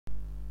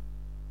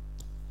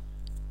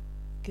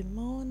Good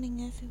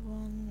morning,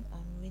 everyone.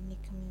 I'm Winnie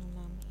coming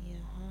along here.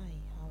 Hi,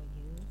 how are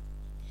you?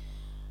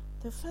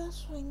 The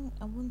first thing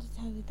I want to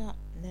tell you that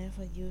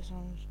never use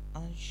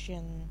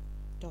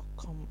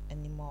Ancient.com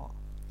anymore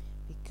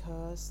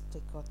because they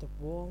got the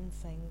wrong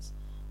things,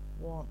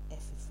 want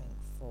everything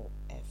for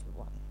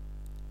everyone.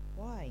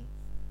 Why?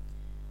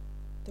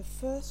 The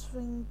first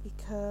thing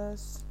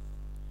because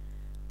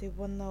they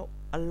want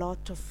a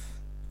lot of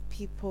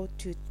people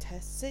to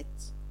test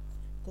it.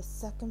 The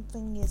second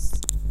thing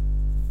is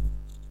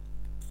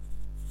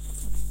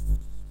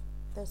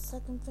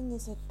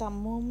at that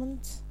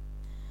moment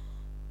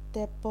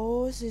their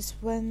boss is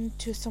went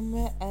to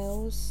somewhere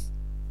else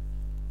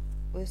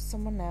with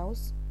someone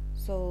else,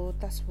 so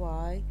that's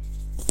why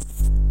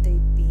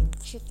they've been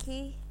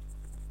cheeky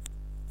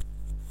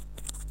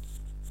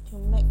to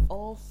make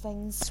all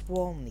things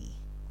wrongly.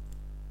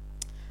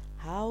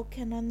 How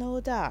can I know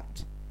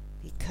that?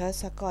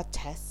 Because I got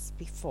tests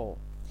before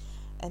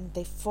and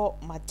they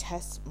thought my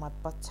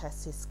blood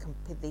test is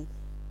completely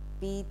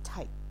B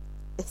type.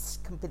 It's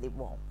completely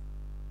wrong.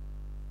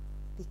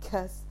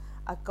 Because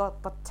I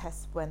got blood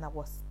tests when I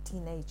was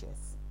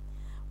teenagers.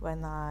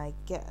 When I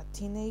get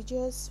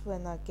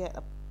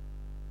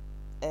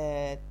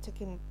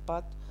taking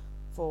blood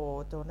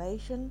for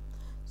donation,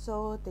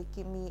 so they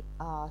give me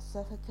a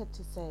certificate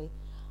to say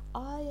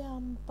I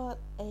am but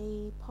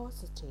A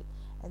positive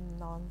and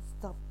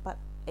non-stop but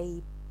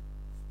A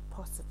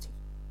positive.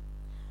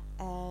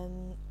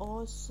 And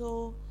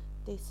also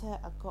they said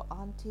I got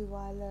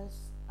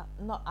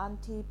not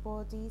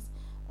antibodies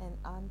and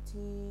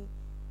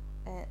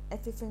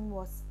everything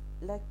was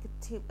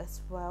negative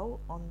as well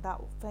on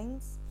that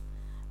things,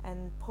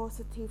 and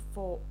positive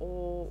for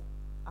all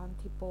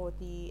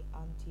antibody,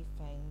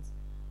 anti-things,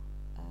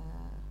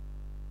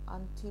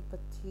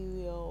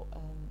 antibacterial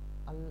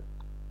and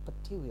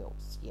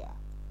bacterials. Yeah,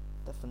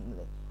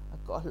 definitely. I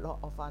got a lot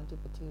of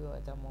antibacterial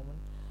at that moment,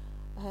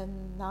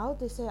 and now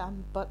they say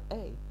I'm but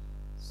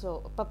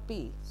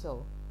B,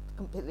 so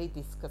completely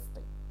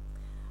disgusting.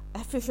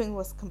 Everything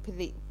was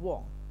completely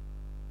wrong.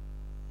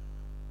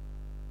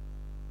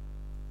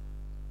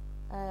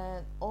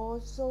 And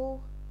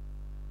also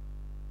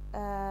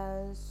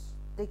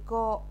they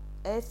got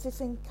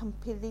everything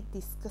completely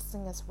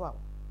disgusting as well,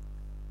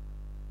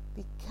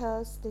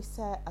 because they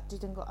said I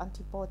didn't got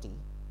antibody.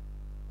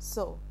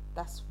 So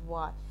that's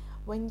why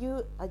when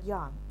you are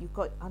young you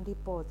got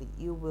antibody,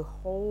 you will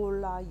whole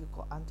life you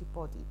got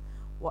antibody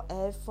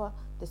whatever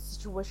the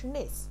situation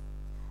is.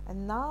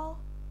 And now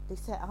they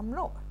say I'm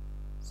not,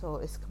 so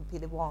it's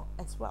completely wrong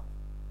as well.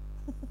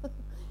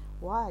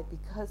 Why?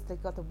 Because they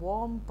got the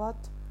warm blood,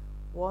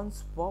 one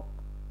swap,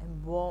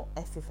 and want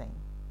everything.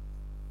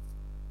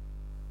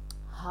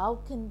 How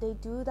can they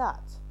do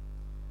that?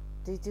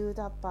 They do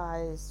that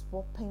by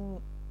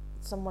swapping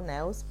someone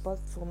else's blood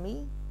for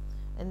me,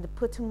 and they're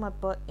putting my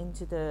blood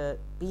into the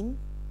bin.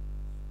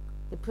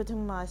 They're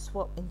putting my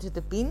swab into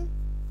the bin.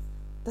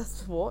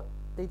 That's what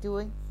they're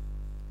doing.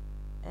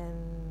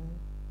 And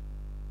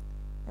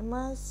am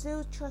I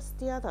still trust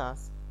the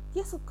others?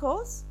 Yes, of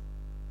course.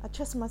 I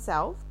trust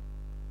myself.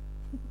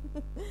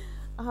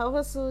 I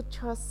also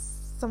trust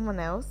someone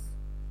else,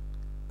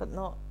 but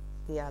not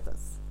the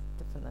others,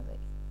 definitely.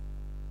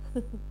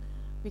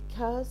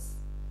 Because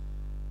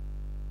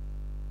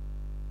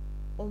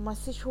on my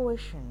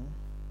situation,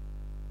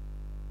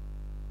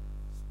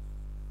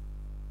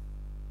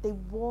 they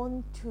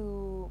want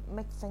to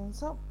make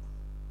things up,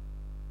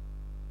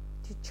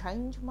 to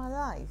change my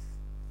life,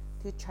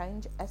 to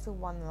change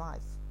everyone's life.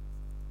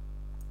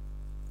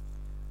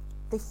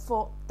 They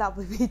thought that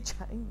would be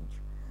change,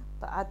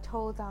 but I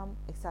told them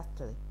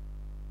exactly,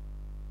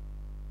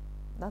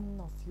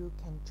 none of you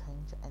can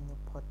change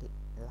anybody's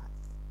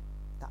life.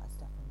 That is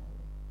definitely.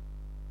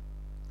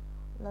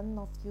 None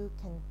of you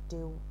can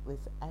deal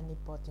with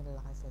anybody's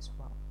life as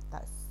well.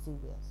 That's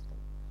seriously.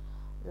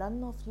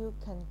 None of you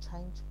can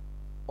change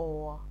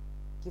or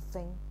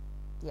giving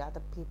the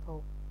other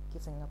people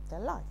giving up their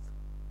life.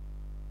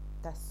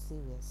 That's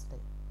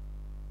seriously.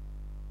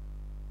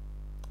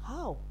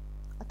 How?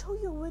 I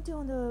told you already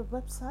on the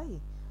website.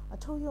 I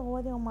told you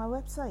already on my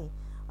website.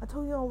 I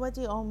told you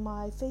already on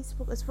my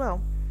Facebook as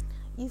well.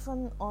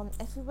 Even on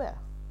everywhere.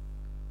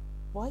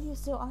 Why do you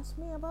still ask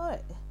me about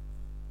it?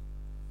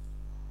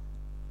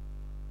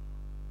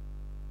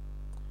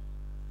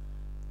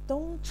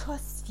 Don't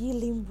trust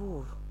Yiling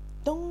Wu.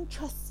 Don't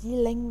trust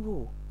Yiling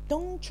Wu.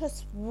 Don't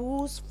trust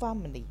Wu's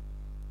family.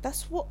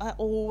 That's what I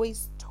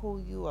always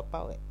told you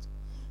about it.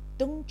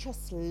 Don't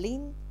trust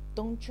Lin.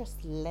 Don't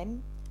trust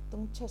Lem.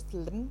 Don't trust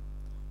Lim.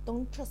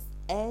 Don't trust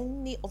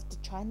any of the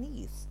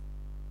Chinese.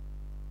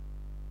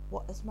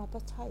 What is my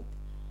blood type?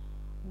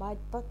 My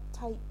blood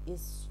type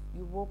is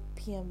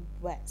European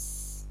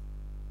West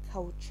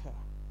culture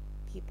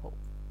people.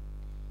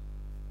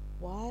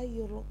 Why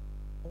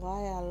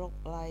I look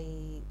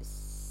like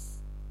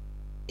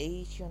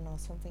Asian or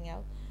something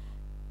else?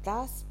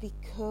 That's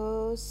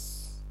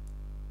because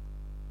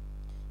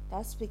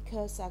I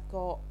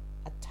got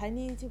a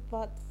tiny little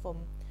blood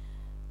from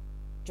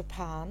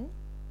Japan,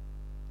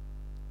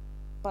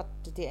 but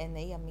the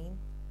DNA,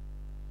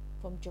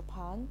 from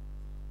Japan,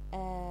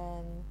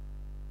 and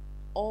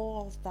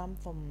all of them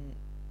from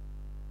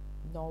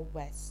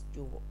Northwest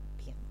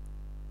European.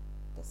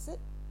 That's it.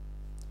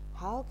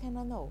 How can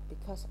I know?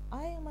 Because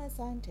I am a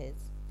scientist.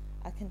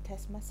 I can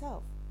test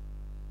myself.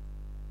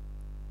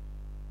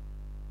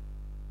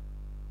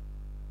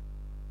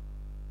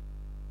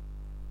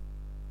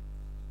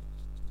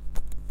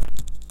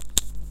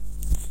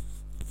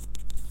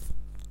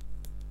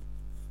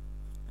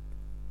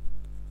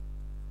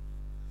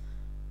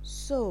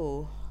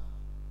 So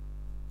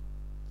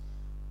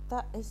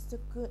that is the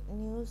good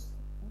news.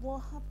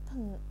 What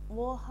happened?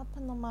 What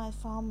happened to my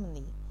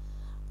family?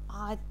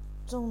 I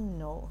don't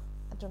know.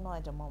 I don't know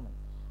at the moment.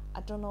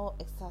 I don't know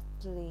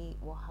exactly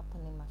what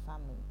happened in my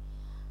family.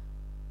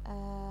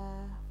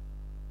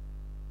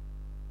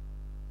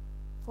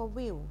 For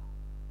real,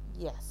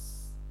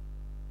 yes.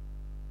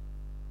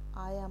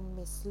 I am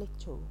Miss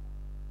Little.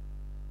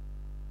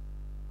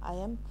 I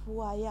am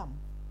who I am.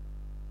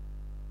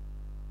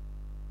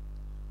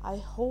 I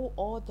hold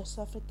all the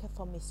certificate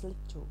for Miss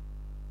Little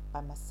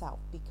by myself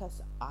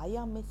because I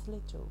am Miss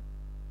Little.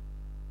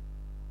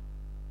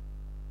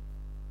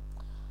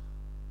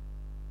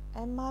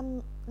 And my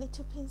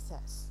little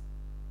princess,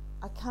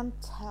 I can't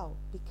tell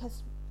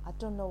because I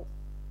don't know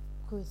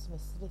who is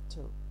Miss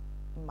Little.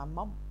 My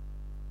mom.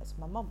 It's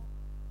my mom.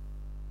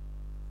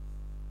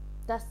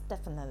 That's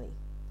definitely.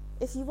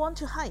 If you want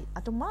to hide, I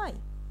don't mind.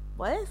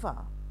 Whatever.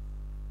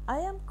 I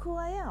am who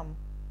I am.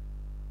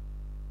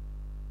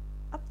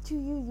 Up to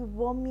you, you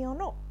want me or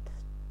not.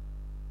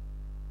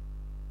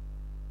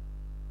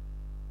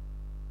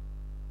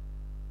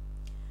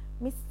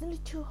 Miss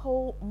Little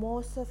hold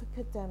more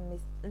certificate than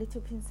Miss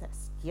Little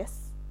Princess.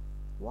 Yes.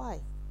 Why?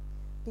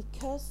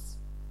 Because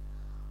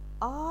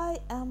I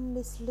am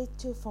Miss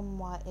Little from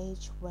my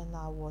age when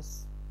I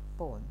was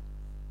born.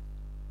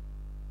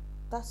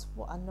 That's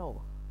what I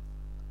know.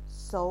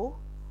 So,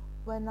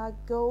 when I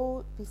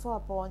go before I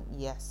born,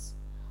 yes.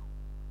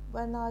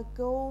 When I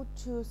go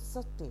to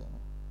studying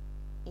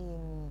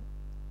in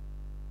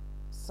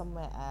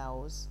somewhere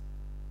else,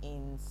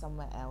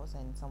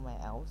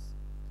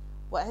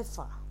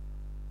 whatever,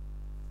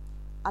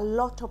 a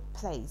lot of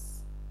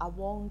place, I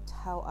won't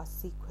tell a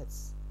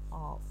secrets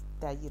of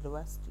their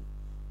university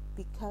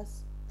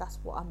because that's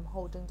what I'm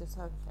holding the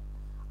certificate.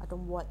 I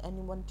don't want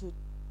anyone to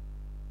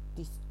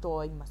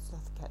destroy my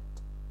certificate.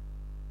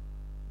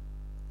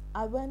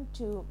 I went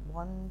to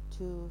 1,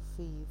 2,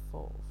 3,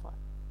 4, 5.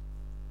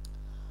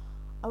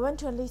 I went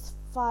to at least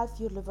 5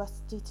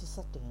 universities to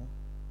study.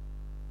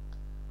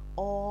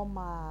 All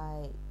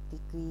my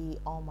degree,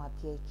 all my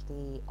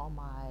PhD, all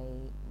my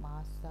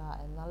master,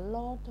 and a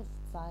lot of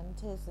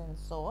scientists and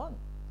so on.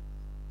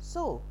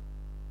 So,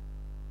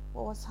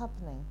 what was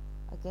happening?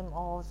 I gave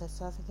all the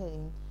certificate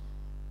in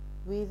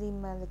really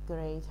middle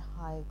grade,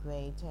 high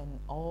grade, and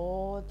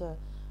all the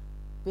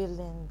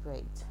brilliant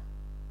grade.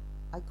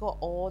 I got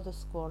all the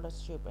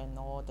scholarship and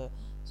all the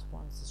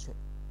sponsorship.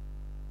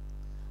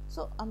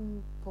 So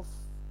I'm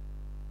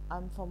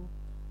from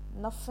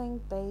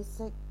nothing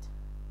basic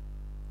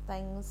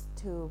things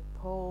to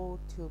pro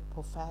to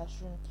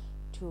profession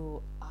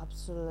to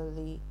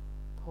absolutely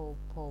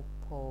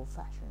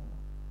professional.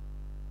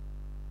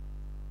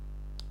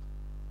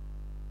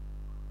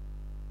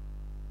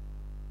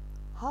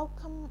 How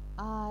come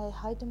I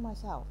hiding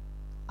myself?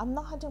 I'm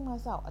not hiding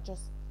myself. I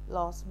just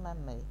lost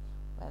memory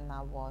when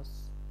I was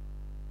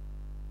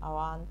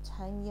around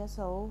 10 years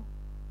old.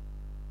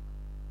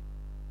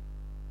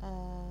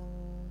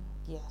 And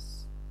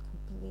yes,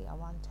 completely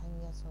around 10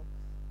 years old.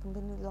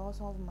 Completely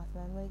lost all of my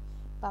memory.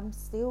 But I'm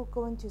still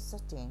going to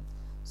studying.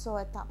 So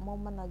at that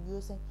moment I'm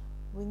using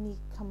Winnie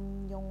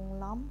Kam Yong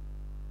Lam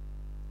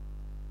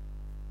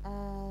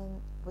and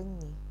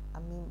Winnie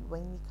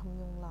Kam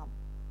Yong Lam.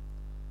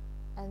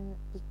 And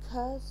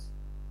because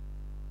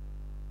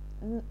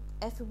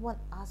everyone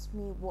asked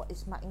me what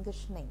is my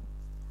English name,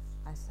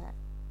 I said,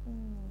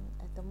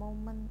 at the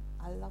moment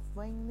I love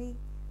Winnie,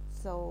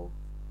 so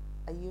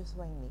I use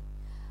Winnie.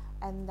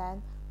 And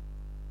then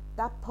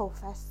that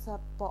professor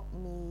bought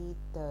me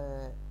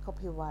the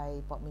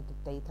copyright, bought me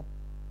the data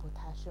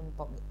protection,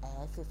 bought me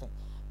everything.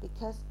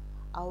 Because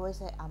I always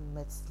say I'm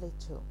Miss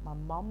Little. My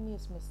mom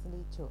is Miss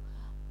Little.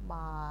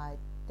 My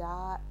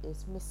dad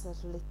is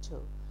Mrs.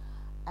 Little.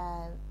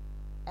 And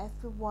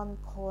everyone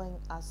calling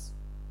us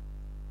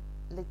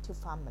Little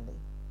family.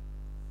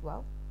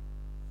 Well,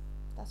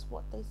 that's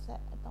what they said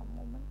at that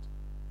moment.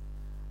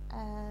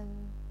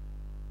 And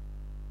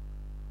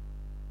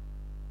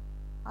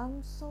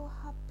I'm so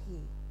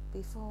happy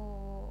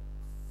before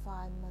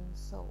 5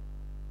 months old.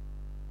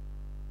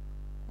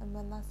 And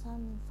when I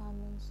turned 5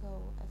 months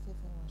old,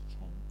 everything was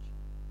changed.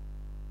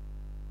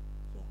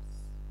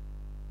 Yes.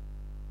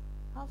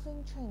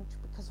 Everything changed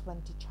because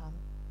Wendy Chan,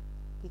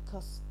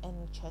 because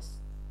NHS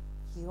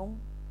Hyun,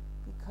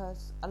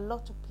 because a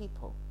lot of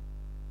people.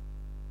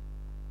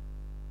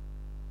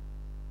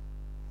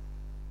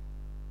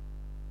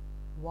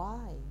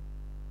 Why?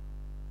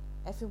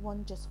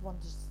 Everyone just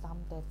want to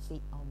stamp their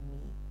feet on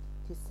me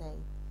to say,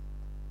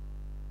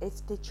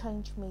 if they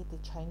change me, they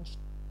change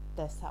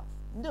themselves.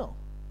 No,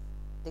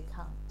 they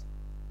can't.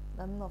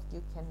 None of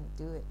you can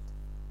do it.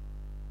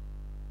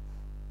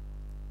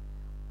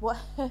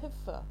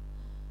 Whatever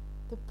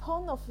the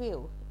point of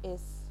view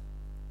is,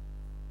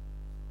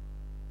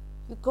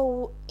 you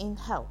go in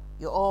hell.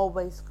 You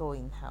always go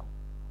in hell.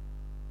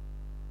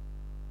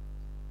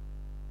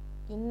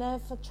 You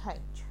never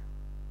change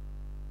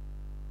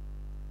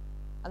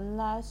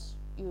unless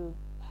you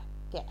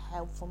get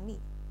help from me.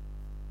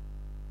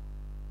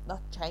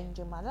 Not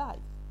changing my life.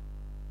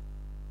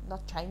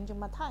 Not changing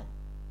my time.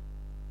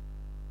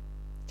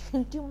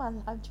 Changing my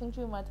life,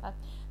 changing my time.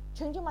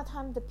 Changing my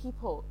time, the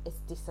people is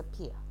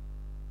disappear.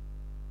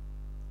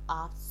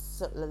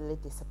 Absolutely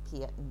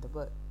disappear in the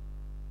world.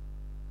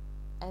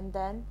 And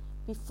then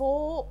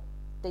before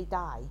they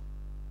die,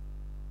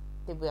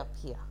 they will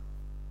appear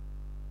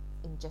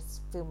in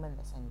just few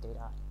minutes and they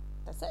die.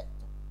 That's it.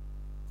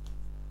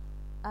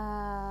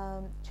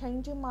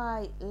 Changing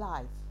my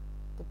life,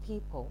 the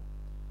people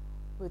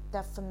will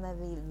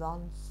definitely not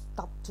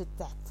stop to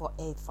death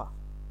forever.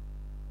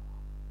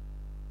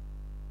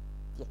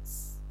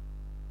 Yes.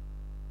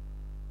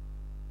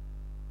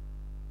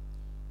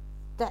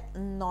 That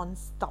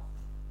non-stop.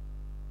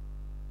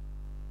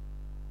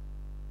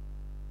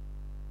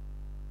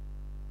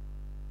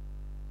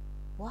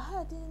 Why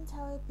I didn't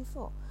tell it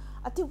before?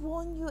 I did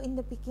warn you in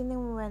the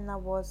beginning when I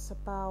was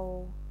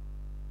about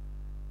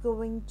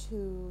going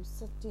to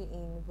study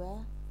in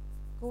where?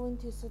 Going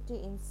to study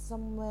in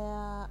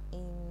somewhere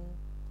in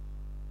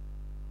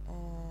I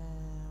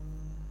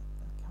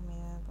can't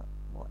remember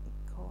what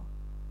it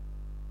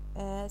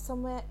called.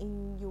 Somewhere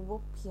in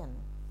European.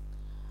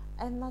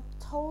 And I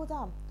told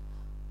them,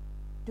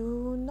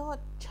 do not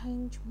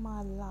change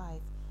my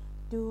life.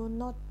 Do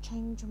not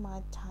change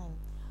my time.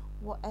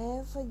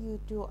 Whatever you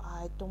do,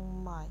 I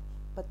don't mind.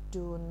 But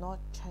do not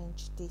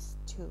change this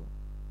too.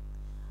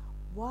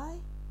 Why?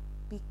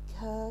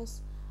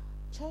 Because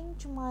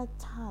change my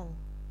time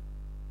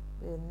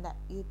will let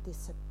you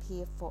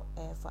disappear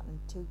forever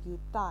until you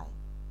die.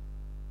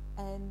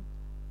 And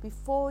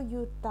before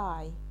you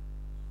die,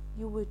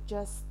 you will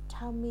just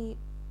tell me,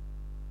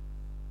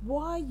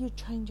 why are you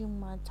changing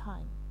my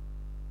time?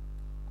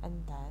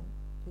 And then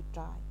you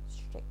die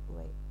straight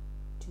away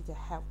to the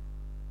hell.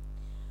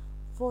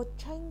 For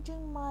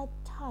changing my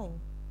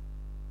time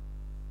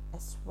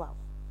as well,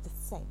 the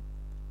same.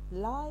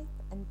 Life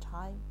and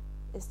time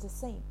is the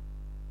same.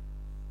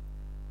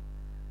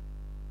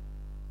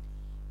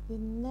 You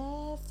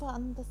never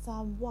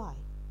understand why,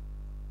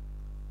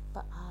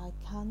 but I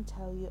can't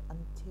tell you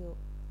until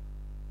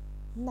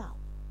now.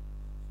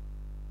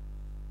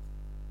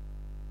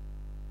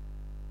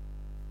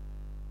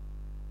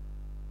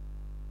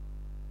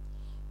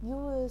 You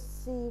will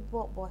see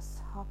what was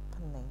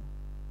happening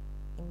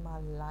in my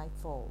life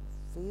for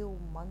a few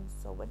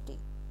months already.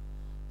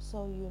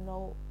 So you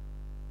know,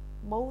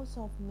 most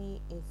of me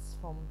is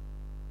from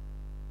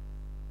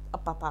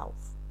above.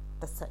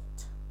 That's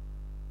it.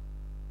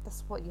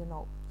 That's what you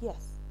know.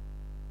 Yes,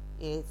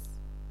 it is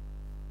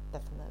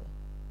definitely.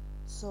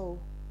 So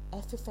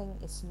everything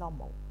is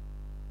normal.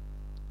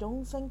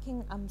 Don't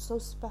thinking I'm so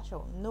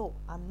special. No,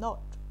 I'm not.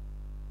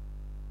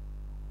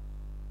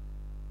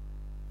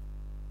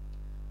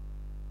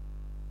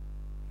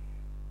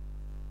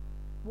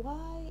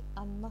 Why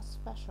I'm not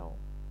special?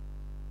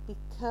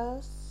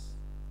 Because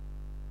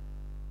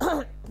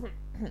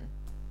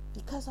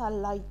because I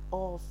like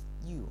all of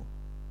you.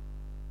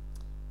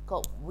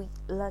 Got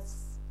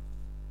weakness,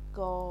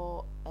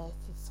 got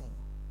everything.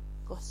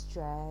 Got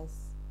stress,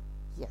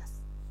 yes.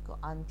 Got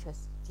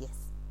interest, yes.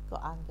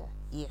 Got anger,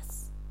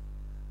 yes.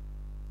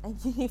 And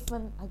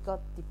even I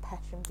got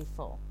depression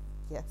before,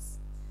 yes.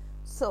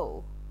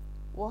 So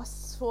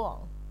what's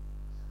wrong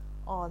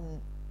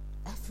on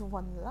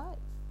everyone's life?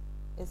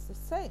 It's the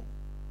same.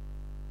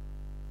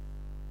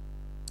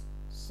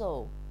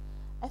 So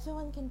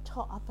everyone can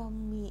talk about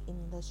me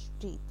in the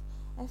street.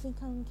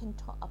 Everyone can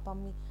talk about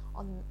me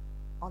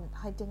on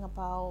hiding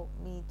about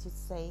me to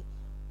say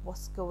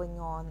what's going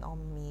on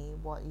me,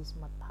 what is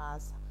my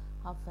past,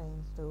 how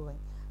things doing,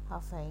 how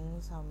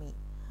things are me.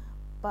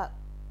 But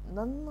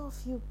none of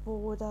you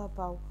bother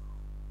about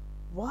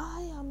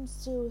why I'm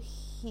still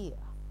here.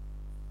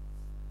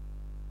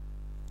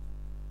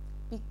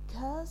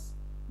 Because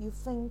you're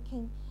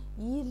thinking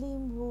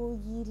Yilin Wu,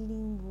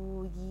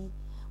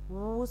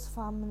 Wu's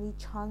family,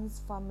 Chan's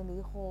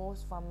family,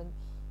 Ho's family,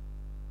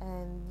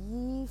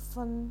 and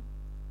even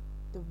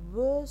the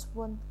worst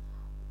one,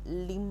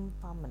 Lim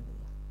family,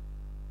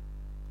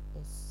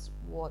 is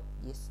what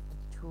is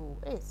the truth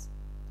is.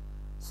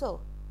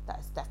 So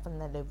that's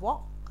definitely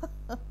wrong.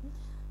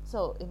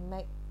 So it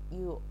make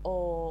you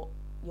all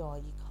your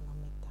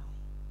economic die.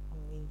 I'm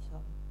really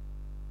sorry.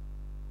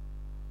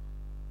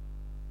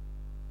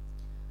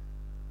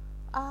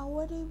 I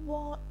already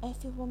warned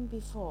everyone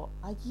before.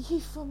 I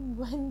even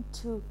went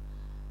to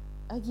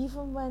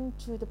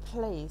the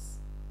place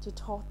to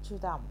talk to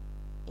them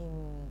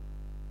in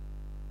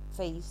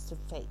face to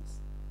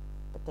face,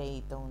 but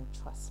they don't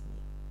trust me.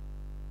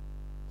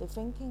 They're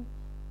thinking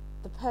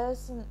the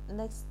person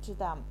next to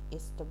them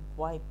is the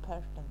right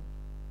person,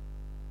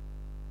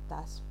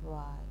 That's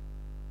why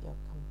your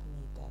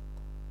company dead.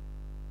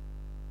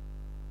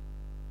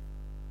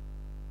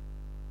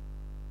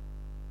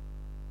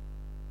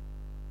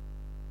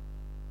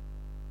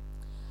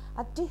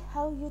 I did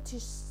help you to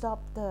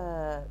stop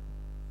the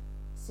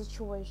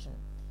situation.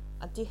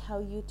 I did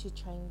help you to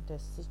change the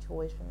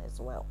situation as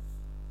well.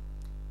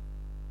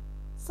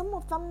 Some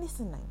of them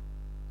listening.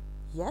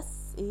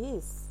 Yes, it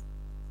is.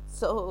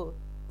 So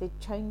they're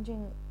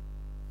changing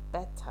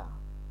better.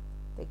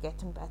 They're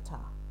getting better.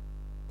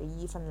 They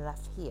even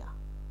left here.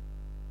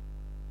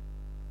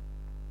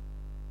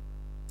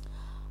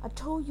 I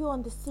told you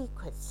on the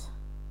secrets.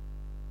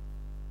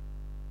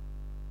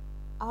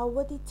 I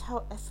already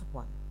tell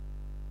everyone.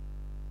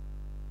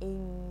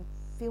 In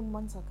few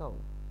months ago,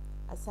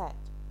 I said,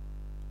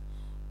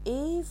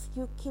 if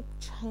you keep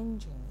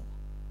changing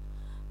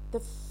it, the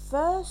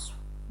first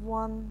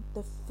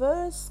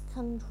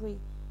country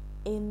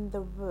in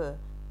the world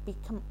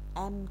become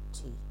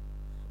empty,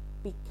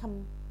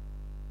 become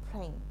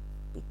plain,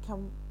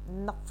 become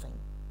nothing,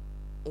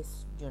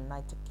 is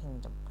United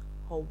Kingdom,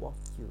 whole of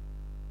you,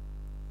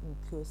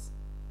 includes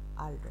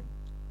Ireland,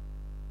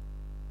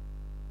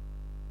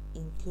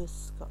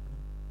 includes Scotland.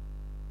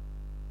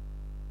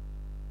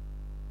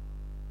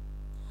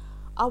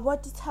 I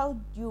already tell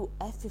you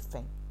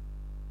everything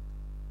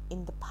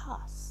in the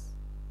past.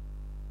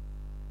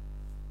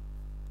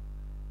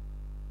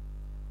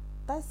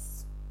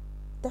 That's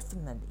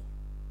definitely,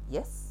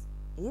 yes,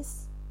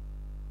 is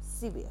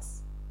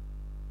serious,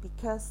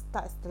 because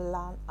that's the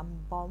land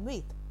I'm born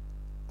with.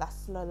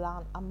 That's the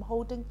land I'm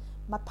holding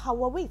my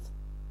power with.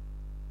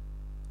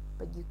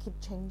 But you keep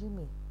changing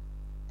me.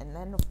 At the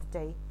end of the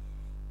day,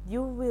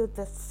 you will be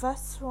the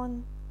first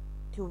one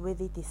to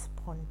really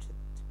disappointed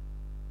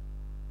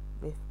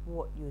with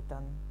what you've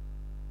done,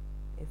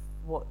 with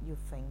what you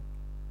think,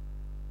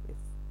 with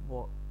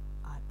what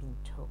I've been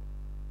told.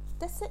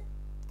 That's it.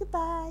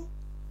 Goodbye.